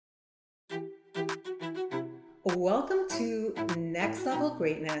Welcome to Next Level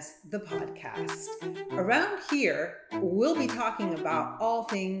Greatness, the podcast. Around here, we'll be talking about all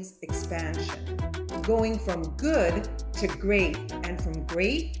things expansion, going from good to great and from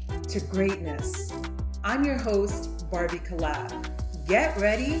great to greatness. I'm your host, Barbie Collab. Get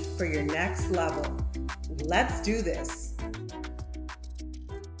ready for your next level. Let's do this.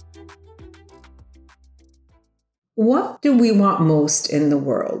 What do we want most in the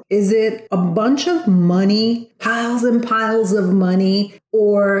world? Is it a bunch of money, piles and piles of money,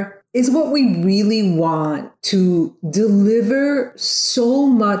 or is what we really want to deliver so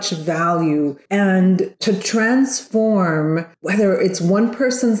much value and to transform, whether it's one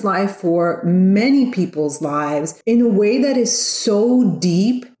person's life or many people's lives, in a way that is so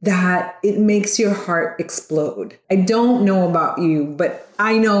deep that it makes your heart explode? I don't know about you, but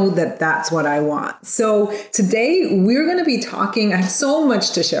I know that that's what I want. So today we're going to be talking, I have so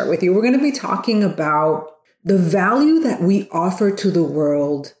much to share with you. We're going to be talking about the value that we offer to the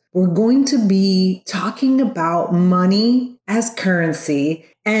world. We're going to be talking about money as currency.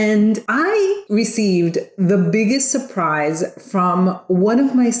 And I received the biggest surprise from one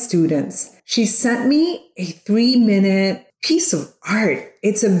of my students. She sent me a 3-minute piece of art.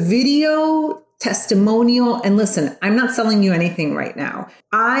 It's a video testimonial. And listen, I'm not selling you anything right now.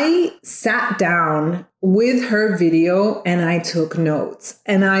 I sat down with her video and I took notes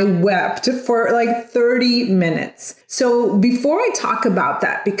and I wept for like 30 minutes. So before I talk about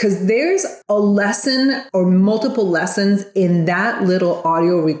that, because there's a lesson or multiple lessons in that little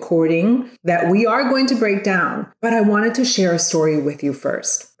audio recording that we are going to break down, but I wanted to share a story with you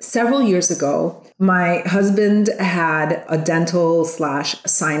first. Several years ago, my husband had a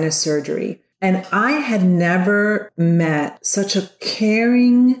dental/sinus surgery. And I had never met such a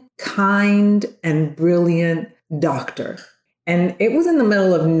caring, kind, and brilliant doctor. And it was in the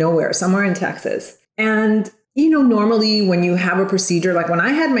middle of nowhere, somewhere in Texas. And, normally when you have a procedure, like when I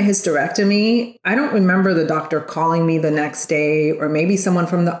had my hysterectomy, I don't remember the doctor calling me the next day, or maybe someone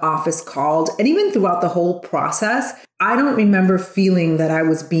from the office called. And even throughout the whole process, I don't remember feeling that I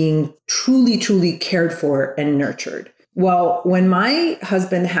was being truly, truly cared for and nurtured. Well, when my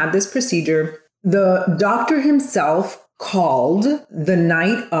husband had this procedure, the doctor himself called the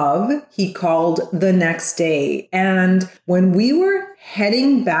night of, he called the next day. And when we were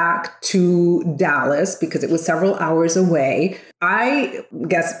heading back to Dallas, because it was several hours away, I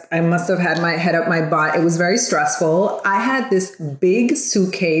guess I must have had my head up my butt. It was very stressful. I had this big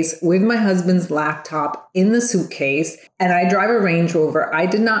suitcase with my husband's laptop in the suitcase, and I drive a Range Rover. I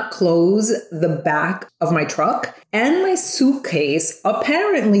did not close the back of my truck, and my suitcase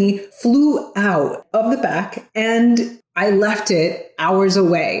apparently flew out of the back, and I left it hours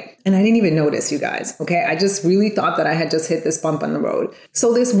away and I didn't even notice, you guys. Okay. I just really thought that I had just hit this bump on the road.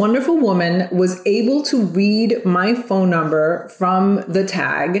 So this wonderful woman was able to read my phone number from the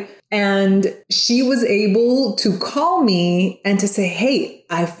tag, and she was able to call me and to say, hey,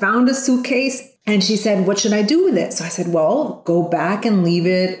 I found a suitcase. And she said, what should I do with it? So I said, well, go back and leave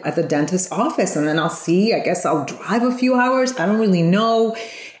it at the dentist's office. And then I'll see, I guess I'll drive a few hours. I don't really know.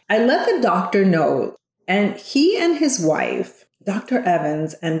 I let the doctor know. And he and his wife, Dr.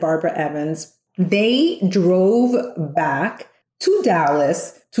 Evans and Barbara Evans, they drove back to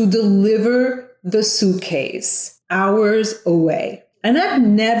Dallas to deliver the suitcase hours away. And I've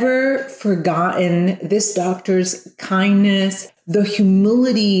never forgotten this doctor's kindness, the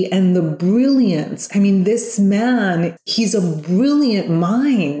humility and the brilliance. I mean, this man, he's a brilliant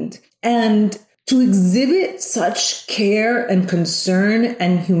mind. And to exhibit such care and concern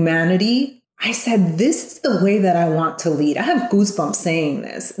and humanity, I said, this is the way that I want to lead. I have goosebumps saying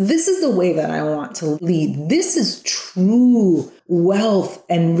this. This is the way that I want to lead. This is true wealth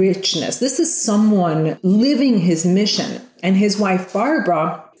and richness. This is someone living his mission. And his wife,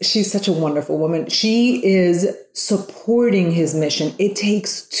 Barbara, she's such a wonderful woman. She is supporting his mission. It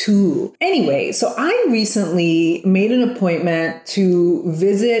takes two. Anyway, so I recently made an appointment to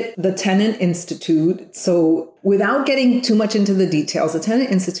visit the Tennant Institute. So without getting too much into the details, the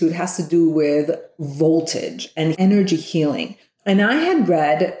Tennant Institute has to do with voltage and energy healing. And I had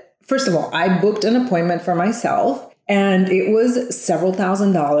read, first of all, I booked an appointment for myself. And it was several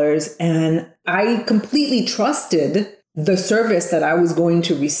 $1,000s. And I completely trusted the service that I was going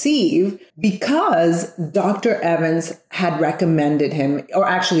to receive because Dr. Evans had recommended him, or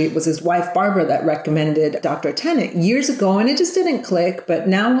actually it was his wife, Barbara, that recommended Dr. Tennant years ago. And it just didn't click. But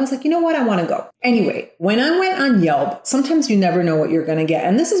now I was like, you know what? I want to go. Anyway, when I went on Yelp, sometimes you never know what you're going to get.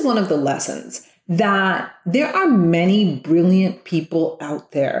 And this is one of the lessons, that there are many brilliant people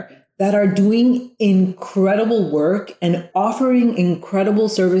out there that are doing incredible work and offering incredible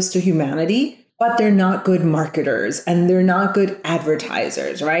service to humanity, but they're not good marketers and they're not good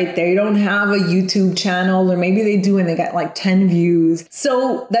advertisers, right? They don't have a YouTube channel, or maybe they do and they got like 10 views.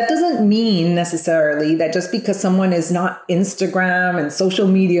 So that doesn't mean necessarily that just because someone is not Instagram and social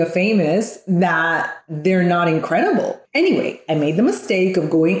media famous, that they're not incredible. Anyway, I made the mistake of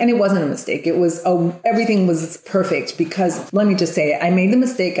going, and it wasn't a mistake. It was, everything was perfect because let me just say, I made the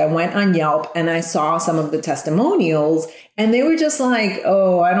mistake. I went on Yelp and I saw some of the testimonials and they were just like,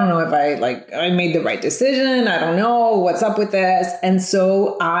 oh, I don't know if I made the right decision. I don't know what's up with this. And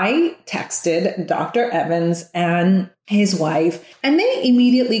so I texted Dr. Evans and his wife, and they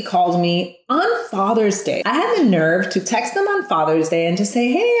immediately called me on Father's Day. I had the nerve to text them on Father's Day and just say,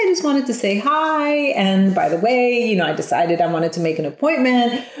 hey, I just wanted to say hi. And by the way, I decided I wanted to make an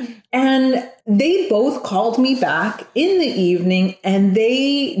appointment. And they both called me back in the evening and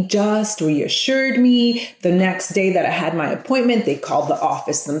they just reassured me. The next day that I had my appointment, they called the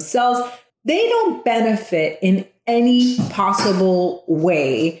office themselves. They don't benefit in any possible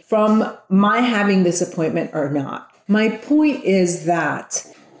way from my having this appointment or not. My point is that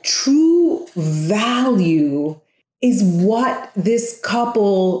true value is what this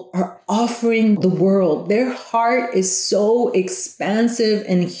couple are offering the world. Their heart is so expansive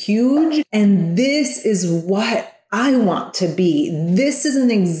and huge, and this is what I want to be. This is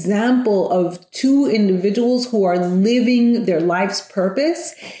an example of two individuals who are living their life's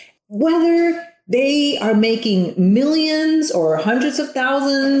purpose, whether they are making millions or hundreds of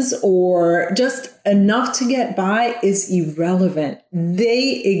thousands or just enough to get by is irrelevant.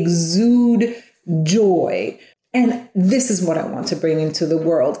 They exude joy. And this is what I want to bring into the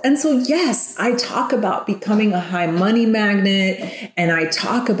world. And so, yes, I talk about becoming a high money magnet and I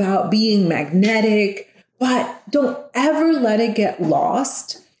talk about being magnetic, but don't ever let it get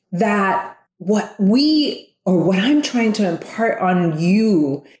lost that what I'm trying to impart on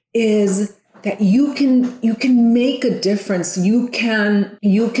you is that you can make a difference. You can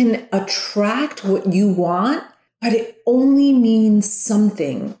attract what you want, but it only means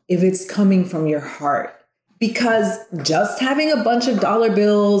something if it's coming from your heart. Because just having a bunch of dollar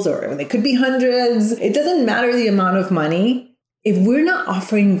bills, or they could be hundreds, it doesn't matter the amount of money. If we're not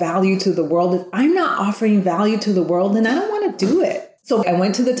offering value to the world, if I'm not offering value to the world, then I don't want to do it. So I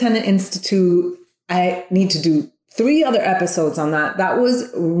went to the Tenet Institute. I need to do 3 other episodes on that. That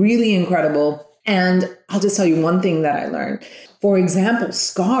was really incredible. And I'll just tell you one thing that I learned. For example,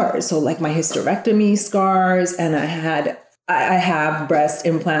 scars. So like my hysterectomy scars, and I have breast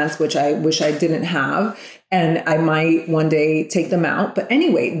implants, which I wish I didn't have. And I might one day take them out. But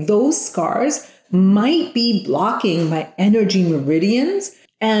anyway, those scars might be blocking my energy meridians.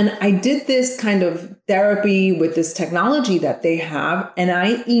 And I did this kind of therapy with this technology that they have, and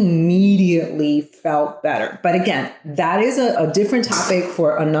I immediately felt better. But again, that is a different topic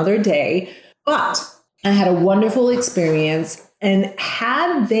for another day. But I had a wonderful experience. And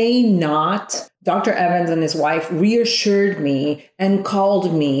had they not, Dr. Evans and his wife reassured me and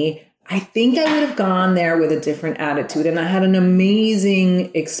called me, I think I would have gone there with a different attitude. And I had an amazing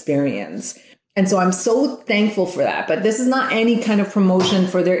experience. And so I'm so thankful for that. But this is not any kind of promotion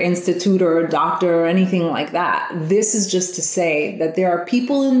for their institute or a doctor or anything like that. This is just to say that there are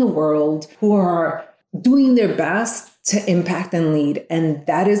people in the world who are doing their best to impact and lead. And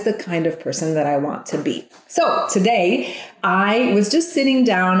that is the kind of person that I want to be. So today I was just sitting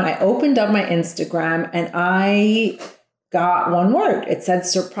down. I opened up my Instagram and I got one word. It said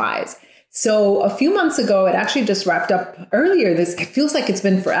surprise. So a few months ago, it actually just wrapped up earlier. It feels like it's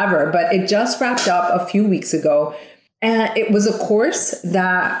been forever, but it just wrapped up a few weeks ago. And it was a course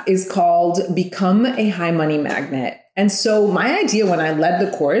that is called Become a High Money Magnet. And so my idea when I led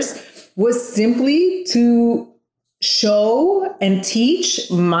the course was simply to show and teach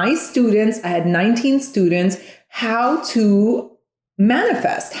my students, I had 19 students, how to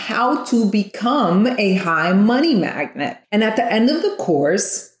manifest, how to become a high money magnet. And at the end of the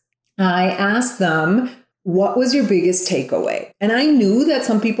course, I asked them, what was your biggest takeaway? And I knew that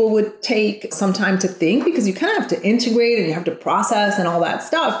some people would take some time to think because you kind of have to integrate and you have to process and all that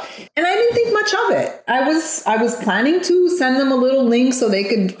stuff. And I didn't think much of it. I was planning to send them a little link so they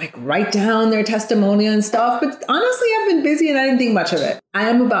could write down their testimonial and stuff. But honestly, I've been busy and I didn't think much of it. I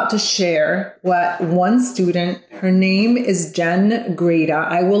am about to share what one student, her name is Jen Grada.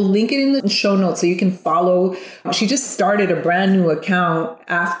 I will link it in the show notes so you can follow. She just started a brand new account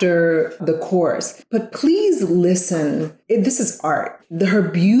after the course. But please listen. this is art. Her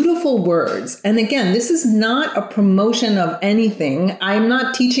beautiful words. And again, this is not a promotion of anything. I'm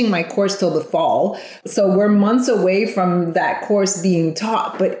not teaching my course till the fall. So we're months away from that course being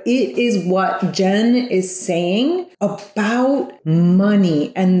taught. But it is what Jen is saying about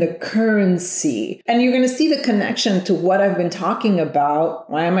money and the currency. And you're going to see the connection to what I've been talking about.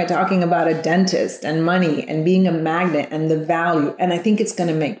 Why am I talking about a dentist and money and being a magnet and the value? And I think it's going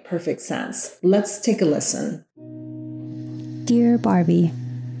to make perfect sense. Let's take a listen. Dear Barbie,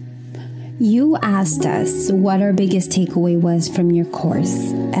 you asked us what our biggest takeaway was from your course,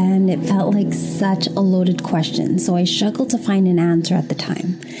 and it felt like such a loaded question, so I struggled to find an answer at the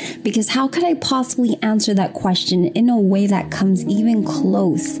time. Because how could I possibly answer that question in a way that comes even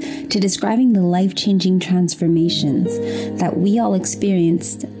close to describing the life-changing transformations that we all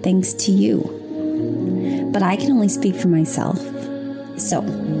experienced thanks to you? But I can only speak for myself. So,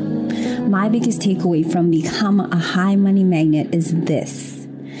 my biggest takeaway from Become a High Money Magnet is this.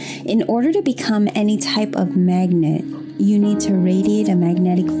 In order to become any type of magnet, you need to radiate a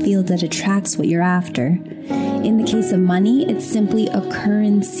magnetic field that attracts what you're after. In the case of money, it's simply a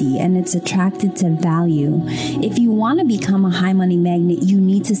currency and it's attracted to value. If you want to become a high money magnet, you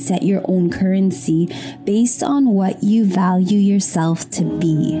need to set your own currency based on what you value yourself to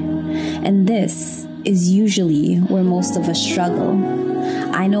be. And this is usually where most of us struggle.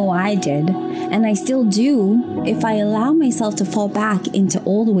 I know I did, and I still do if I allow myself to fall back into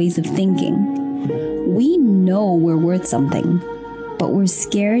old ways of thinking. We know we're worth something, but we're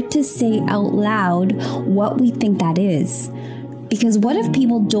scared to say out loud what we think that is. Because what if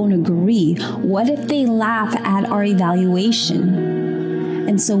people don't agree? What if they laugh at our evaluation?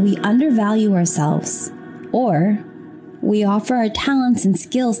 And so we undervalue ourselves, or we offer our talents and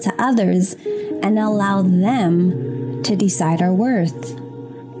skills to others and allow them to decide our worth.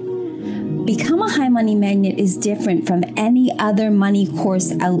 Become a High Money Magnet is different from any other money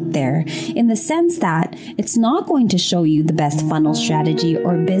course out there in the sense that it's not going to show you the best funnel strategy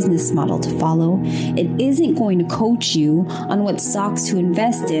or business model to follow. It isn't going to coach you on what stocks to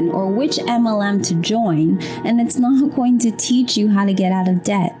invest in or which MLM to join, and it's not going to teach you how to get out of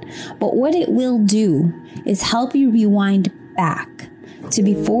debt. But what it will do is help you rewind back to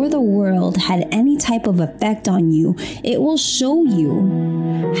before the world had any type of effect on you. It will show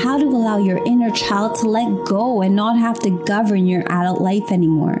you how to allow your inner child to let go and not have to govern your adult life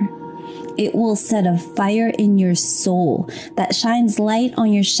anymore. It will set a fire in your soul that shines light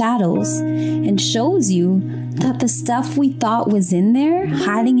on your shadows and shows you that the stuff we thought was in there,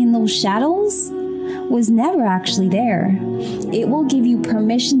 hiding in those shadows, was never actually there. It will give you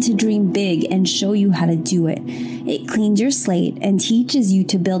permission to dream big and show you how to do it. It cleans your slate and teaches you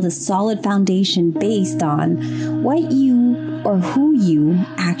to build a solid foundation based on what you or who you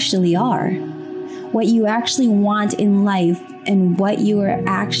actually are, what you actually want in life, and what you are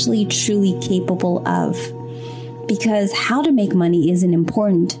actually truly capable of. Because how to make money isn't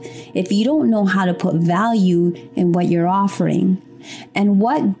important if you don't know how to put value in what you're offering. And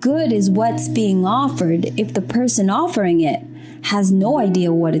what good is what's being offered if the person offering it has no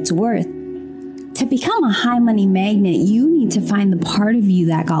idea what it's worth? To become a high money magnet, you need to find the part of you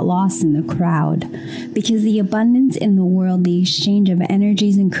that got lost in the crowd. Because the abundance in the world, the exchange of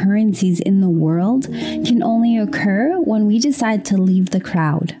energies and currencies in the world, can only occur when we decide to leave the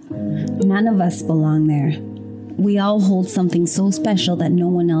crowd. None of us belong there. We all hold something so special that no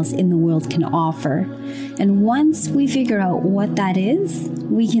one else in the world can offer. And once we figure out what that is,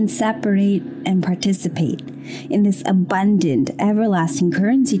 we can separate and participate in this abundant, everlasting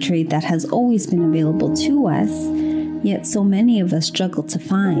currency trade that has always been available to us, yet so many of us struggle to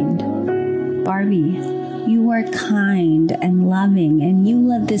find. Barbie, you are kind and loving, and you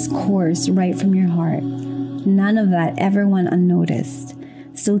led this course right from your heart. None of that ever went unnoticed.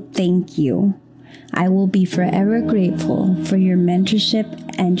 So thank you. I will be forever grateful for your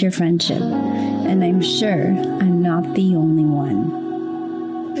mentorship and your friendship, and I'm sure I'm not the only one.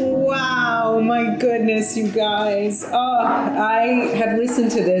 Wow, my goodness, you guys. Oh, I have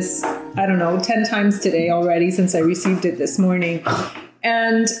listened to this, 10 times today already since I received it this morning.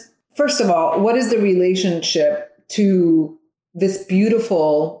 And first of all, what is the relationship to this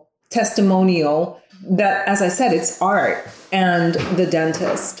beautiful testimonial that, as I said, it's art and the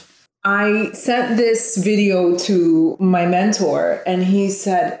dentist? I sent this video to my mentor and he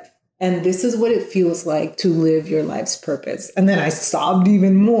said, and this is what it feels like to live your life's purpose. And then I sobbed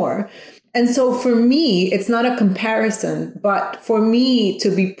even more. And so for me, it's not a comparison, but for me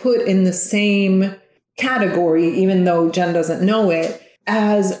to be put in the same category, even though Jen doesn't know it,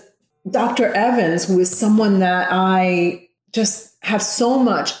 as Dr. Evans, who is someone that I just have so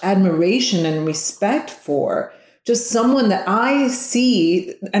much admiration and respect for just someone that I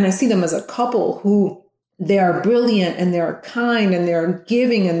see, and I see them as a couple who they are brilliant and they're kind and they're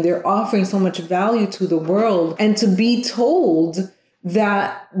giving and they're offering so much value to the world. And to be told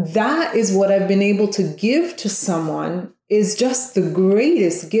that that is what I've been able to give to someone is just the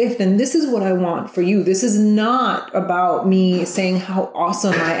greatest gift. And this is what I want for you. This is not about me saying how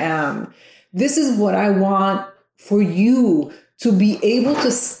awesome I am. This is what I want for you, to be able to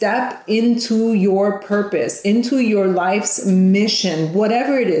step into your purpose, into your life's mission,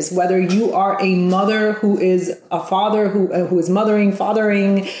 whatever it is, whether you are a mother who is a father who is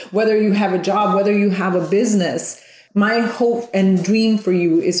fathering, whether you have a job, whether you have a business. My hope and dream for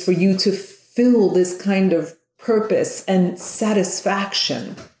you is for you to feel this kind of purpose and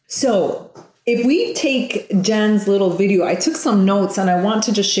satisfaction. So if we take Jen's little video, I took some notes and I want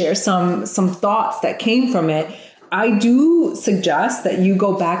to just share some thoughts that came from it. I do suggest that you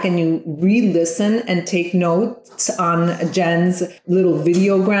go back and you re-listen and take notes on Jen's little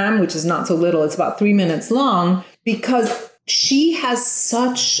videogram, which is not so little. It's about 3 minutes long, because she has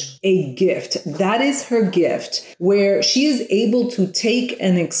such a gift. That is her gift, where she is able to take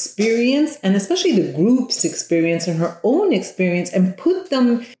an experience, and especially the group's experience and her own experience, and put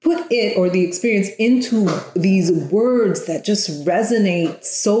it or the experience into these words that just resonate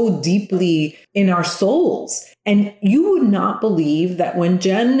so deeply in our souls. And you would not believe that when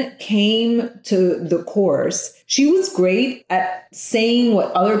Jen came to the course, she was great at saying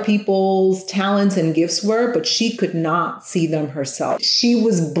what other people's talents and gifts were, but she could not see them herself. She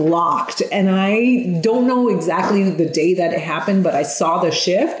was blocked. And I don't know exactly the day that it happened, but I saw the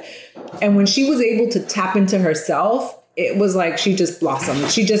shift. And when she was able to tap into herself, it was like she just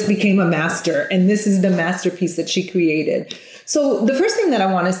blossomed. She just became a master. And this is the masterpiece that she created. So the first thing that I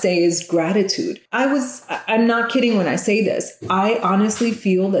want to say is gratitude. I'm not kidding when I say this. I honestly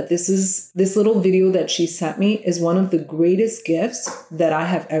feel that this little video that she sent me is one of the greatest gifts that I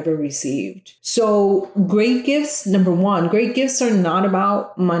have ever received. So great gifts, number one, great gifts are not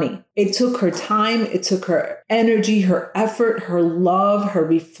about money. It took her time, it took her energy, her effort, her love, her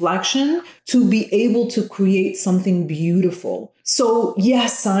reflection to be able to create something beautiful. So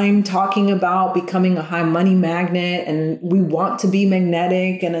yes, I'm talking about becoming a high money magnet, and we want to be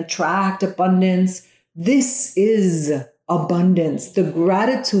magnetic and attract abundance. This is abundance. The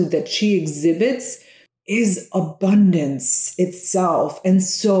gratitude that she exhibits is abundance itself. And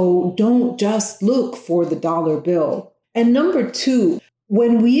so don't just look for the dollar bill. And number two,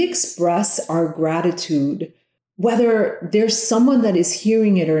 when we express our gratitude, whether there's someone that is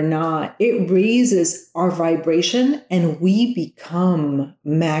hearing it or not, it raises our vibration and we become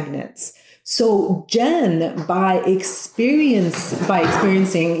magnets. So Jen, by experiencing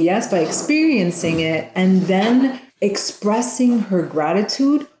it and then expressing her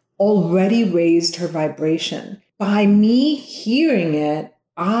gratitude, already raised her vibration. By me hearing it,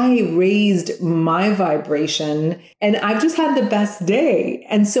 I raised my vibration and I've just had the best day.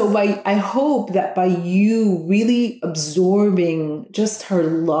 And so I hope that by you really absorbing just her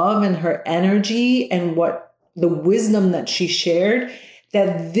love and her energy and what the wisdom that she shared,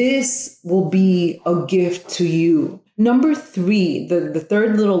 that this will be a gift to you. Number three, the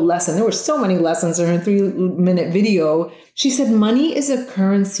third little lesson, there were so many lessons in her 3-minute video. She said, money is a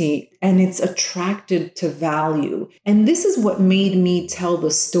currency and it's attracted to value. And this is what made me tell the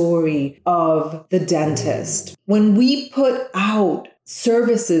story of the dentist. When we put out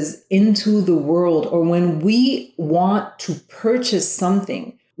services into the world, or when we want to purchase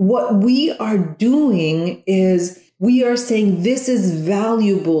something, what we are doing is we are saying, this is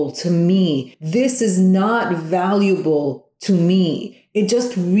valuable to me. This is not valuable to me. It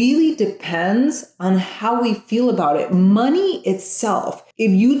just really depends on how we feel about it. Money itself,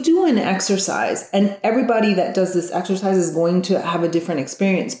 if you do an exercise, and everybody that does this exercise is going to have a different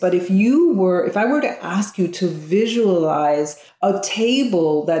experience. But if I were to ask you to visualize a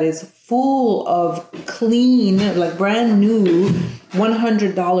table that is full of clean, like brand new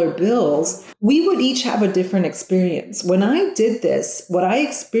 $100 bills, we would each have a different experience. When I did this, what I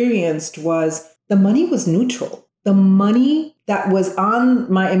experienced was the money was neutral. The money that was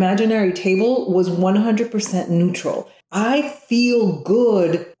on my imaginary table was 100% neutral. I feel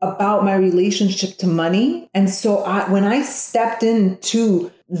good about my relationship to money. And so when I stepped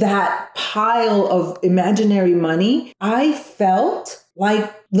into that pile of imaginary money, I felt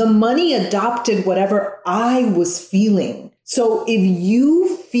like the money adopted whatever I was feeling. So if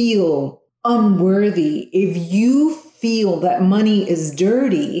you feel unworthy, if you feel that money is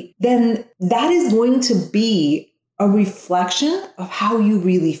dirty, then that is going to be a reflection of how you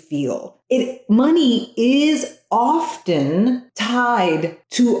really feel. money is often tied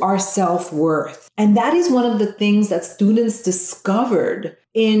to our self-worth. And that is one of the things that students discovered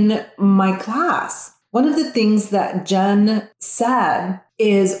in my class. One of the things that Jen said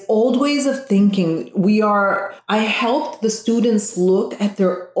is old ways of thinking. I helped the students look at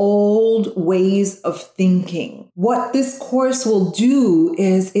their old ways of thinking. What this course will do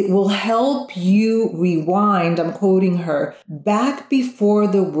is it will help you rewind, I'm quoting her, back before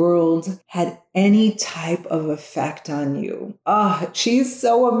the world had any type of effect on you. She's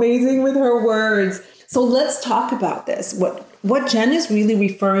so amazing with her words. So let's talk about this. What Jen is really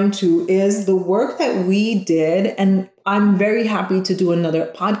referring to is the work that we did, and I'm very happy to do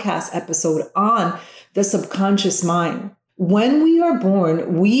another podcast episode on the subconscious mind. When we are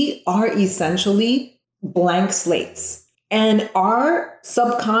born, we are essentially blank slates, and our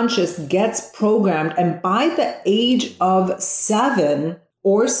subconscious gets programmed. And by the age of 7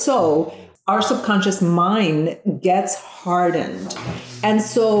 or so, our subconscious mind gets hardened. And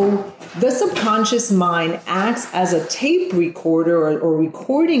so the subconscious mind acts as a tape recorder or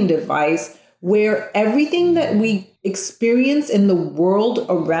recording device where everything that we experience in the world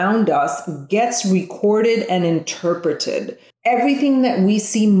around us gets recorded and interpreted. Everything that we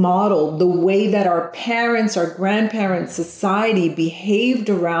see modeled, the way that our parents, our grandparents, society behaved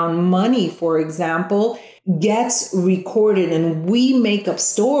around money, for example, gets recorded, and we make up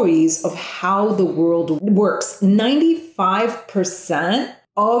stories of how the world works. 95%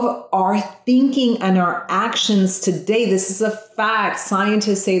 of our thinking and our actions today, this is a fact,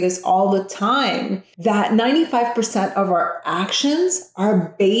 scientists say this all the time, that 95% of our actions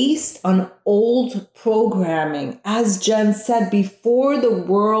are based on old programming, as Jen said, before the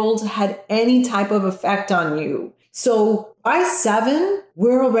world had any type of effect on you. So by 7,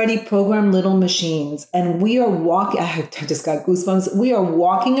 we're already programmed little machines, and we are walking, I just got goosebumps. We are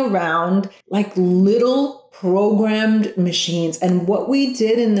walking around like little programmed machines. And what we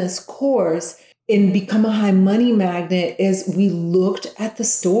did in this course in Become a High Money Magnet is we looked at the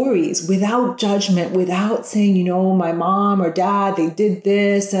stories without judgment, without saying, my mom or dad, they did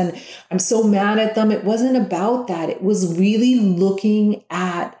this and I'm so mad at them. It wasn't about that. It was really looking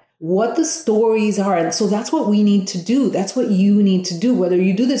at what the stories are. And so that's what we need to do. That's what you need to do, whether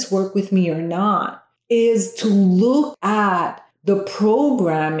you do this work with me or not, is to look at the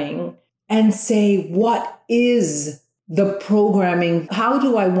programming and say, what is the programming? How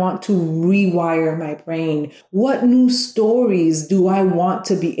do I want to rewire my brain? What new stories do I want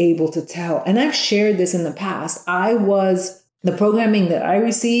to be able to tell? And I've shared this in the past. The programming that I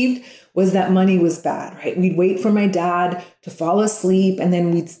received was that money was bad, right? We'd wait for my dad to fall asleep, and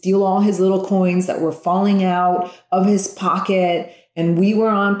then we'd steal all his little coins that were falling out of his pocket. And we were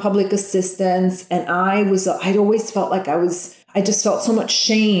on public assistance. And I'd always felt like I just felt so much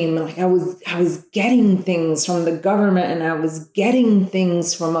shame. Like I was getting things from the government and I was getting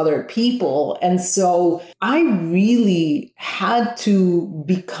things from other people. And so I really had to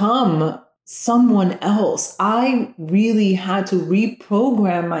become someone else. I really had to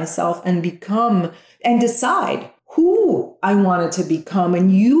reprogram myself and become and decide who I wanted to become.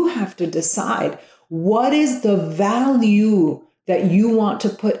 And you have to decide what is the value that you want to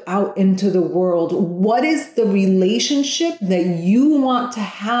put out into the world. What is the relationship that you want to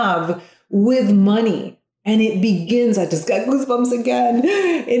have with money? And it begins, I just got goosebumps again.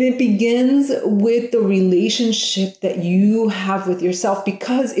 And it begins with the relationship that you have with yourself.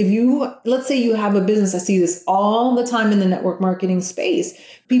 Because let's say you have a business, I see this all the time in the network marketing space.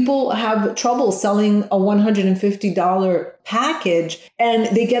 People have trouble selling a $150 package and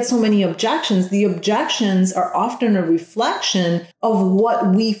they get so many objections. The objections are often a reflection of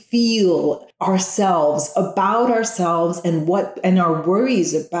what we feel about ourselves and our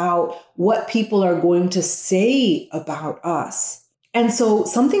worries about what people are going to say about us. And so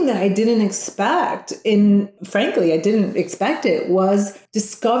something that I didn't expect, frankly, I didn't expect it, was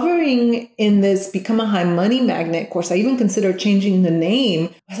discovering in this Become a High Money Magnet course, I even considered changing the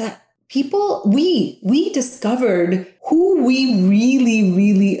name, was that we discovered who we really,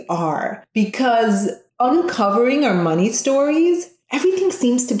 really are. Because uncovering our money stories, everything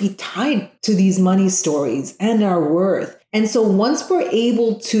seems to be tied to these money stories and our worth. And so once we're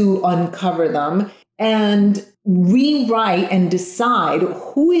able to uncover them and rewrite and decide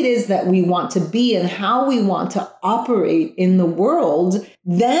who it is that we want to be and how we want to operate in the world,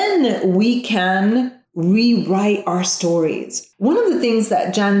 then we can rewrite our stories. One of the things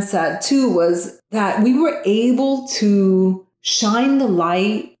that Jen said too was that we were able to shine the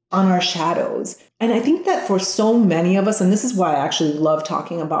light on our shadows. And I think that for so many of us, and this is why I actually love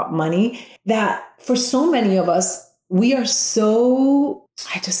talking about money, that for so many of us, we are so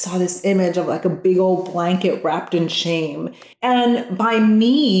I just saw this image of like a big old blanket wrapped in shame. And by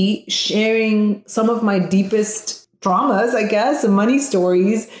me sharing some of my deepest traumas, I guess, and money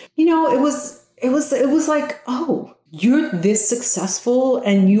stories, you know, it was like, oh, you're this successful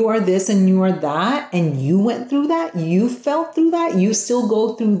and you are this and you are that. And you went through that. You felt through that. You still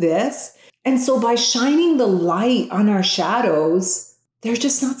go through this. And so by shining the light on our shadows, they're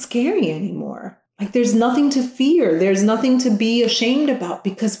just not scary anymore. Like there's nothing to fear. There's nothing to be ashamed about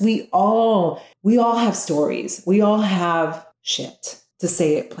because we all have stories. We all have shit, to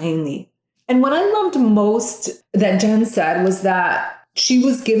say it plainly. And what I loved most that Jen said was that she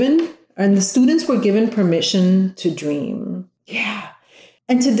was given, and the students were given permission to dream. Yeah.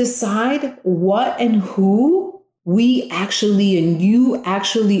 And to decide what and who we actually and you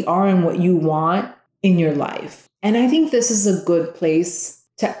actually are and what you want in your life. And I think this is a good place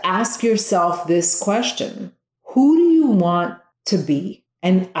to ask yourself this question. Who do you want to be?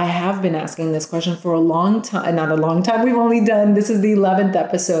 And I have been asking this question for a long time, not a long time. This is the 11th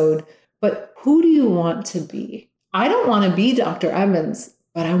episode, but who do you want to be? I don't want to be Dr. Evans,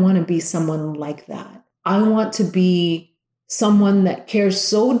 but I want to be someone like that. I want to be someone that cares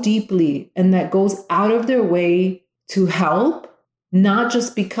so deeply and that goes out of their way to help, not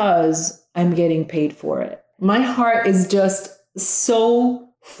just because I'm getting paid for it. My heart is just so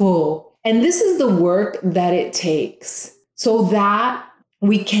full. And this is the work that it takes so that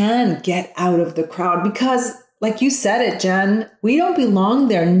we can get out of the crowd. Because like you said it, Jen, we don't belong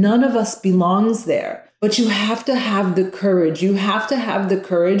there. None of us belongs there. But you have to have the courage. You have to have the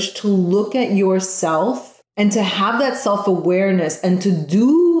courage to look at yourself and to have that self-awareness and to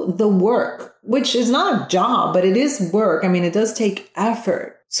do the work, which is not a job, but it is work. I mean, it does take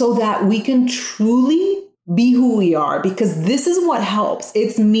effort so that we can truly be who we are, because this is what helps.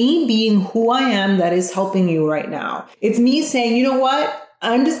 It's me being who I am that is helping you right now. It's me saying, you know what?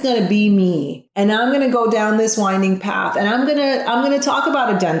 I'm just going to be me, and I'm going to go down this winding path, and I'm going to talk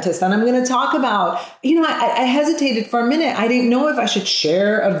about a dentist, and I'm going to talk about, I hesitated for a minute. I didn't know if I should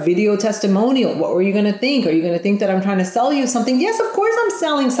share a video testimonial. What were you going to think? Are you going to think that I'm trying to sell you something? Yes, of course I'm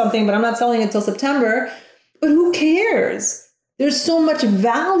selling something, but I'm not selling it till September. But who cares? There's so much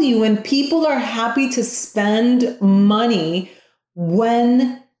value, and people are happy to spend money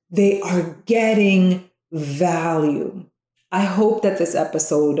when they are getting value. I hope that this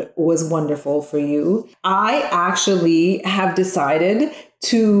episode was wonderful for you. I actually have decided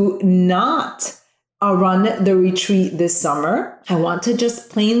to not run the retreat this summer. I want to just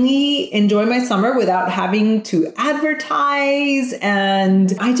plainly enjoy my summer without having to advertise,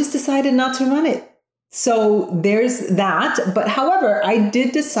 and I just decided not to run it. So there's that. But however, I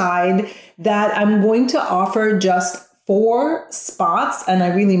did decide that I'm going to offer just 4 spots. And I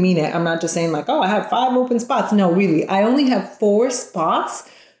really mean it. I'm not just saying like, oh, I have 5 open spots. No, really. I only have 4 spots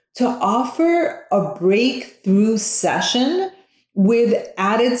to offer a breakthrough session with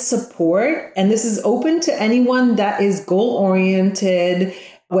added support. And this is open to anyone that is goal-oriented,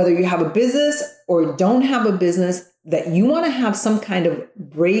 whether you have a business or don't have a business, that you want to have some kind of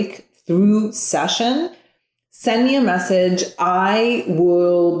breakthrough session. Send me a message. I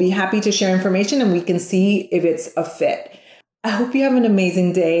will be happy to share information and we can see if it's a fit. I hope you have an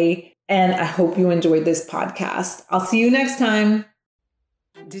amazing day and I hope you enjoyed this podcast. I'll see you next time.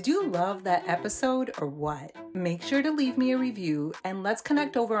 Did you love that episode or what? Make sure to leave me a review and let's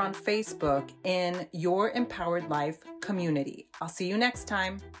connect over on Facebook in Your Empowered Life community. I'll see you next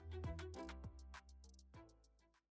time.